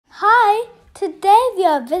Today we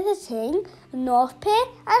are visiting North Pier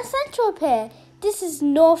and Central Pier. This is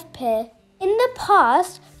North Pier. In the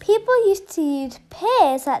past, people used to use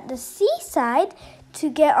piers at the seaside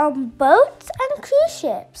to get on boats and cruise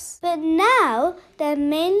ships. But now they're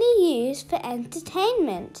mainly used for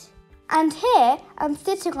entertainment. And here I'm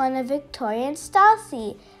sitting on a Victorian style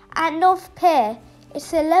seat at North Pier.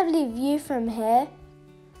 It's a lovely view from here.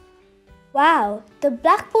 Wow, the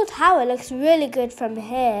Blackpool Tower looks really good from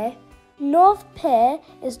here. North Pier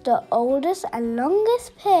is the oldest and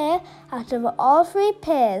longest pier out of all three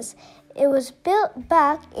piers. It was built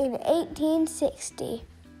back in 1860.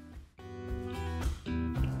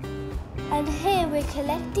 And here we're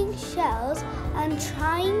collecting shells and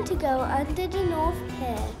trying to go under the North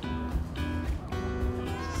Pier.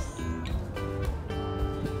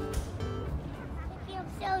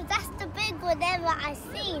 So that's the big one ever I've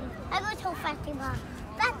seen. I go to Fatima.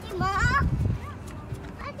 Fatima!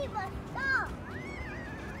 Fatima, stop!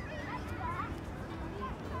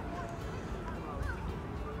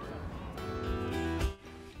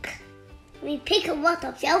 We pick a lot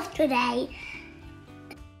of shells today.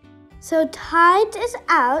 So tide is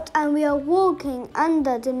out and we are walking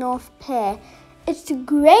under the North Pier. It's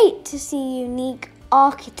great to see unique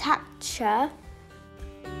architecture.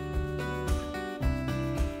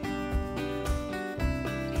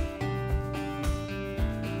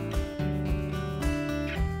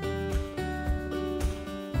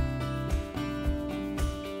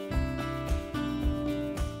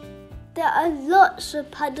 There are lots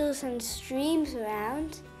of puddles and streams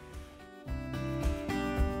around.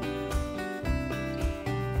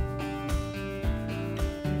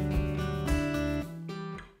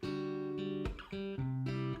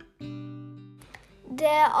 There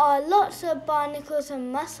are lots of barnacles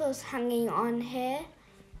and mussels hanging on here.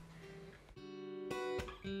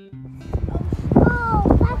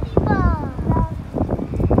 Oh, Fatima!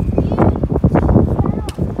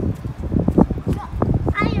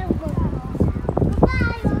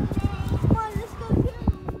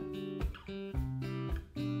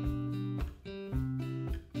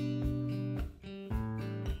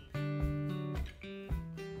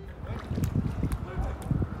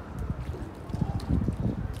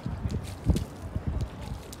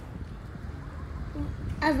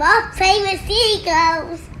 Of our famous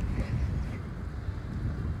seagulls.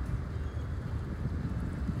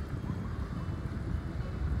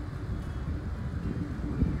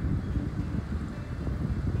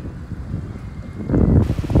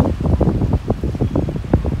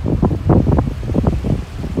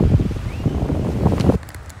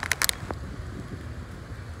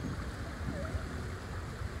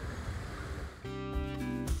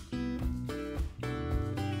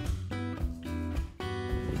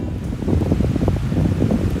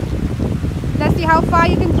 Let's see how far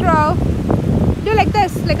you can throw. Do like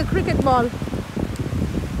this, like a cricket ball.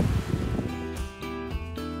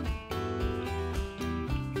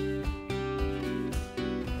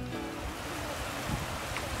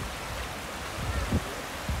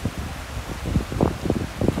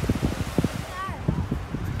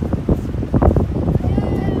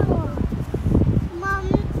 Mom,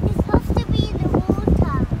 it's supposed to be in the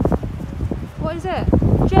water. What is it?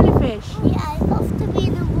 Jellyfish? Yeah, it's supposed to be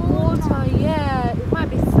in the water. Yeah, it might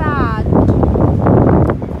be sad.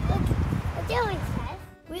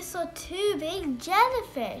 We saw two big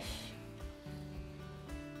jellyfish.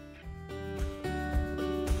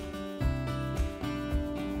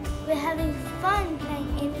 We're having fun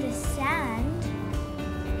playing in the sand.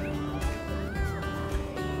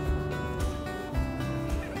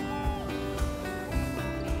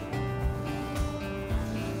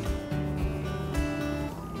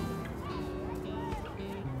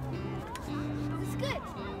 It's good.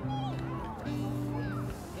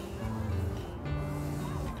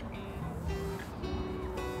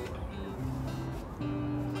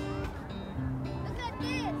 Look at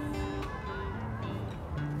this.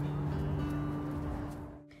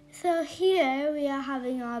 So here we are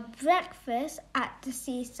having our breakfast at the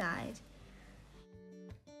seaside.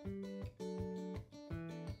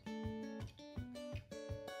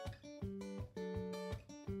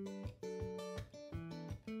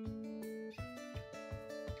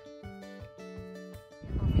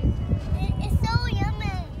 It's so yummy.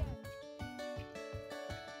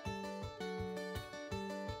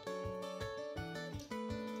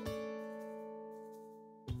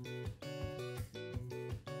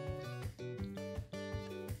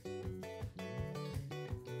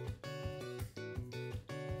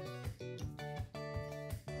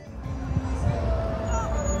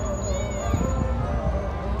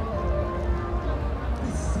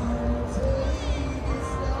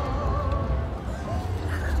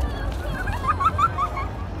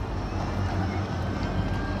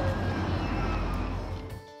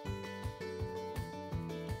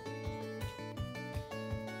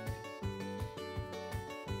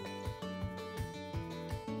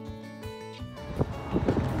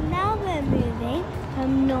 Now we're moving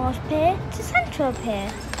from North Pier to Central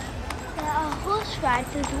Pier. There are horse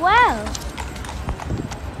rides as well.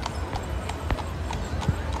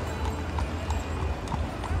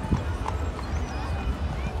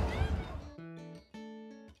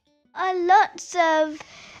 There are lots of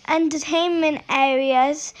entertainment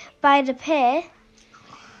areas by the pier.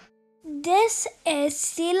 This is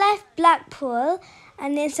Sea Life Blackpool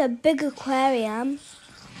and it's a big aquarium.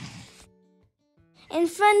 In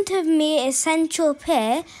front of me is Central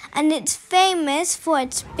Pier and it's famous for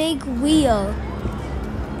its big wheel.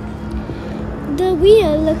 The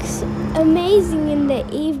wheel looks amazing in the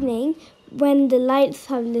evening when the lights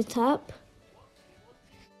are lit up.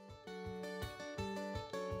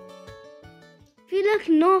 If you look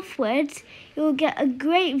northwards, you will get a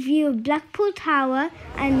great view of Blackpool Tower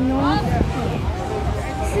and North Pier.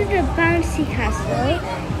 This is the bouncy castle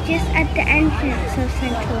just at the entrance of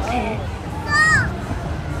Central Pier.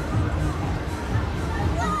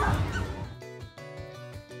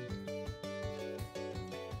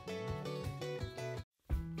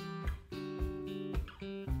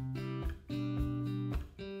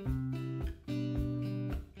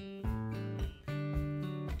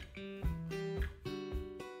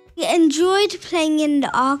 We enjoyed playing in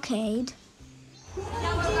the arcade.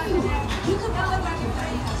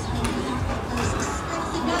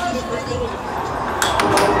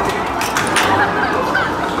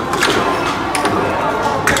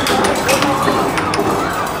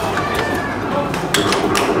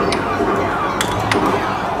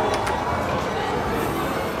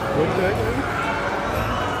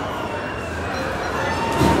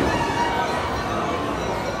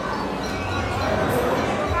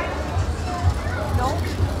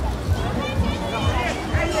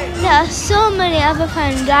 There are so many other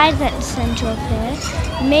fun rides at the Central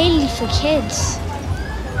Pier, mainly for kids.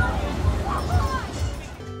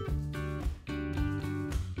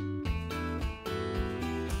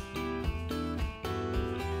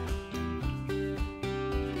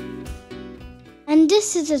 And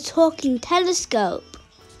this is a talking telescope.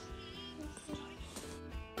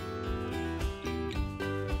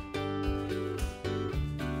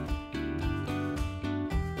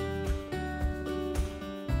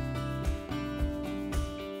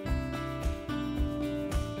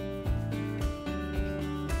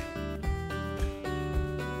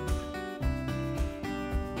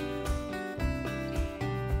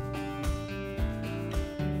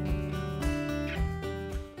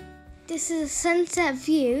 This is a sunset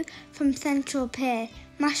view from Central Pier.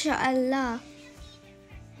 MashaAllah.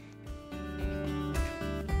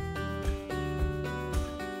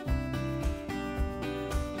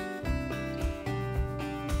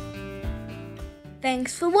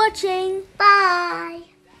 Thanks for watching. Bye.